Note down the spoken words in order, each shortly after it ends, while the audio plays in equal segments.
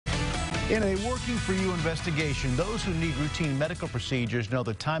In a working for you investigation, those who need routine medical procedures know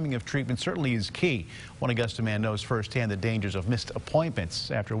the timing of treatment certainly is key. One Augusta man knows firsthand the dangers of missed appointments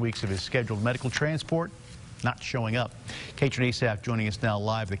after weeks of his scheduled medical transport not showing up. Katrin Asaf joining us now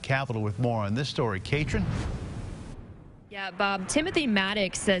live at the Capitol with more on this story. Katrin? Yeah, Bob, Timothy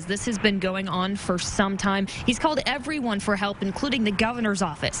Maddox says this has been going on for some time. He's called everyone for help, including the governor's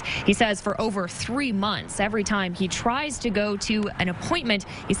office. He says for over 3 months, every time he tries to go to an appointment,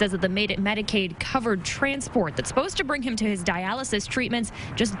 he says that the Medicaid covered transport that's supposed to bring him to his dialysis treatments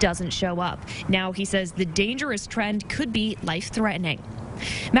just doesn't show up. Now he says the dangerous trend could be life-threatening.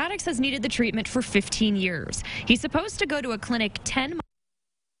 Maddox has needed the treatment for 15 years. He's supposed to go to a clinic 10 months.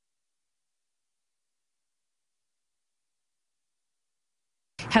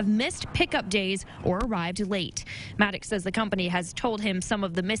 Have missed pickup days or arrived late. Maddox says the company has told him some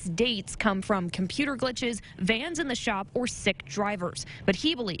of the missed dates come from computer glitches, vans in the shop, or sick drivers. But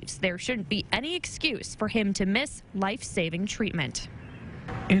he believes there shouldn't be any excuse for him to miss life-saving treatment.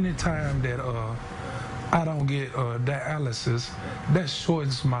 Anytime that I don't get dialysis, that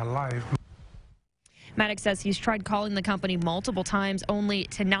shortens my life. Maddox says he's tried calling the company multiple times only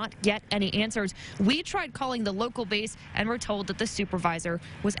to not get any answers. We tried calling the local base and were told that the supervisor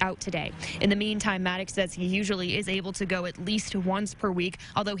was out today. In the meantime, Maddox says he usually is able to go at least once per week,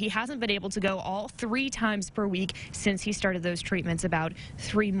 although he hasn't been able to go all 3 times per week since he started those treatments about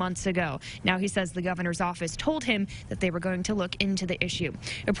 3 months ago. Now he says the governor's office told him that they were going to look into the issue.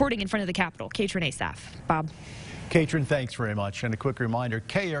 Reporting in front of the Capitol, Katrin Asaf. Bob. Katrin, thanks very much. And a quick reminder,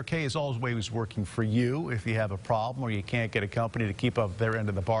 KARK is always working for you. If you have a problem or you can't get a company to keep up their end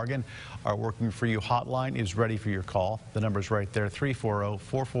of the bargain, our Working For You hotline is ready for your call. The number's right there,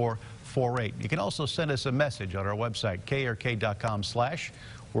 340-4448. You can also send us a message on our website,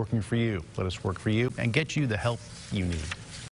 kark.com/working for you. Let us work for you and get you the help you need.